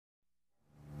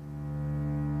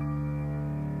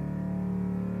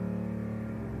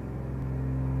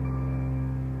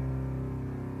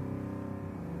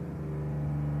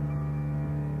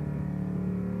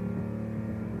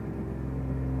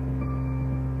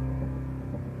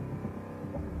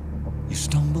You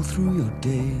stumble through your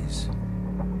days,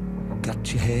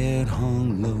 got your head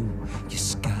hung low, your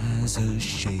sky's a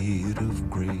shade of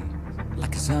gray,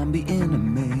 like a zombie in a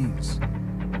maze.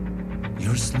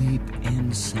 You're asleep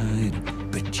inside,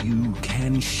 but you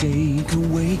can't shake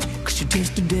awake, 'cause you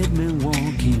taste a dead man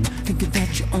walking, thinking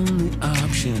that's your only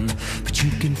option. But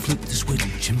you can flip the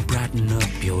switch and brighten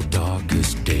up your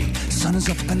darkest day. Sun is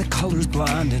up and the color's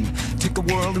blinding. Take the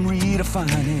world and redefine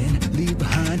it. Leave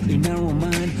behind your narrow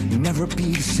mind, you'll never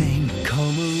be the same.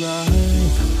 Come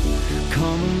alive,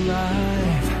 come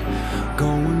alive. Go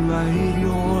and light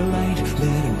your light,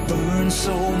 let it burn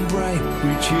so bright.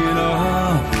 Reaching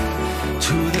up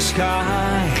to the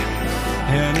sky,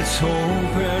 and it's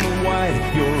open wide.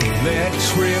 You're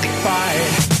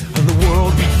electrified. The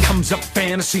world becomes a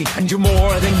fantasy, and you're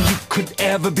more than you could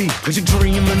ever be, 'cause you're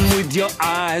dreaming with your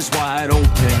eyes wide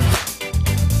open.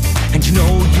 And you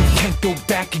know you can't go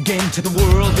back again to the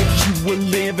world that you were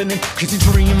living in, 'cause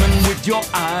you're dreaming with your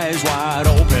eyes wide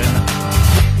open.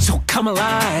 So come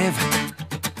alive.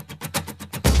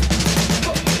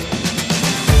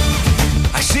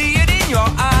 I see it in your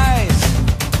eyes.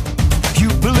 You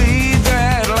believe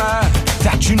that lie,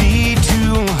 that you need to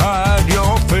hide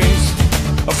your face,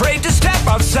 afraid to step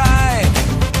outside,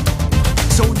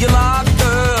 so you lock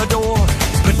the door.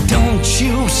 But don't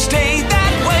you stay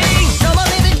that way. No more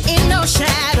living in no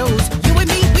shadows. You and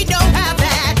me, we don't have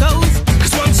echoes.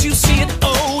 'Cause once you see it,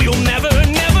 oh, you'll never,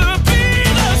 never be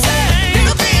the same.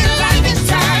 Little bit of light is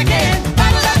shining,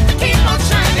 bottle up to keep on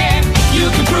shining. You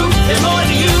can prove it more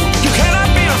to you. You cannot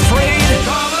be afraid.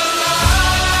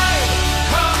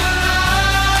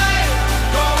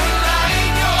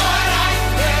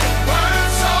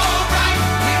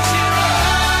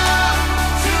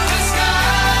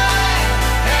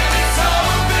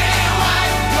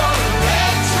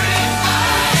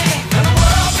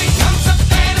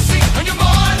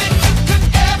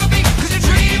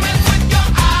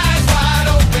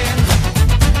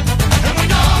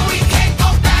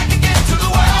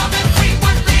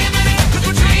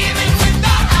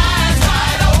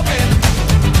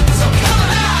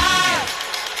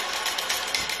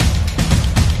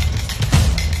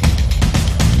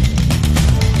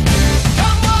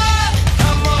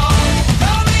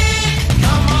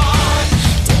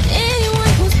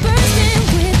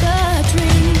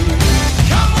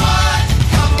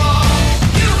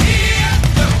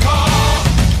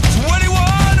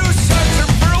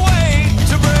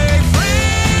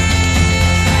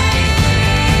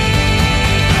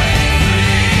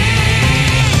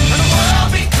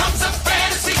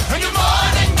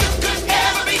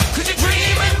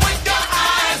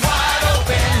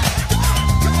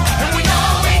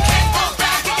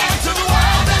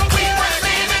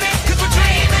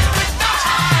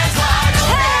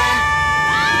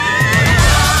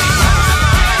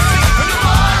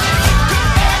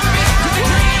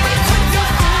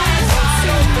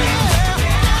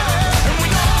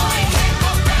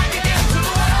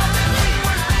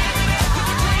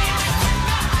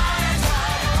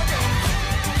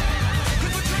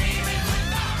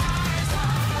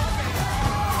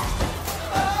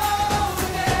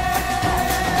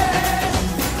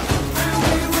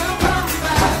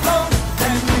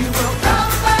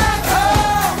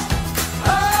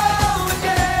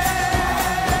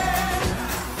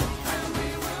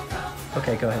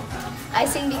 Okay, go ahead. I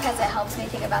sing because it helps me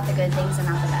think about the good things and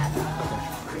not the bad.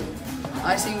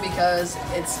 I sing because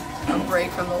it's a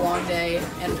break from the long day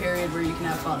and a period where you can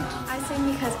have fun. I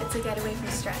sing because it's a getaway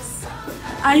from stress.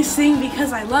 I sing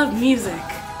because I love music.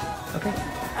 Okay.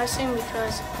 I sing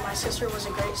because my sister was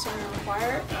a great singer in the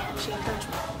choir and she encouraged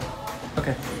me.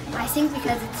 Okay. I sing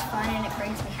because it's fun and it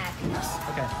brings me happiness.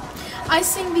 Okay. I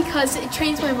sing because it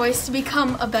trains my voice to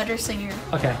become a better singer.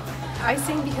 Okay. I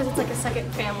sing because it's like a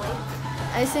second family.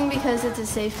 I sing because it's a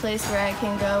safe place where I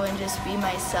can go and just be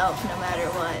myself no matter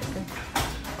what.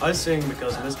 I sing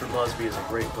because Mr. Busby is a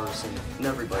great person and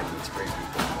everybody needs great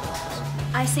people.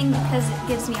 I sing because it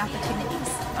gives me opportunities.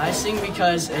 I sing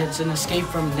because it's an escape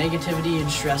from negativity and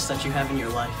stress that you have in your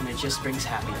life, and it just brings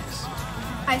happiness.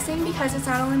 I sing because it's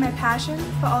not only my passion,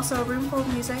 but also a room full of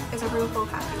music is a room full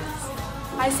of happiness.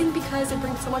 I sing because it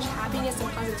brings so much happiness and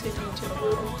positivity to the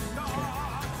world.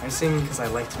 I sing because I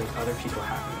like to make other people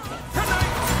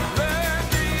happy.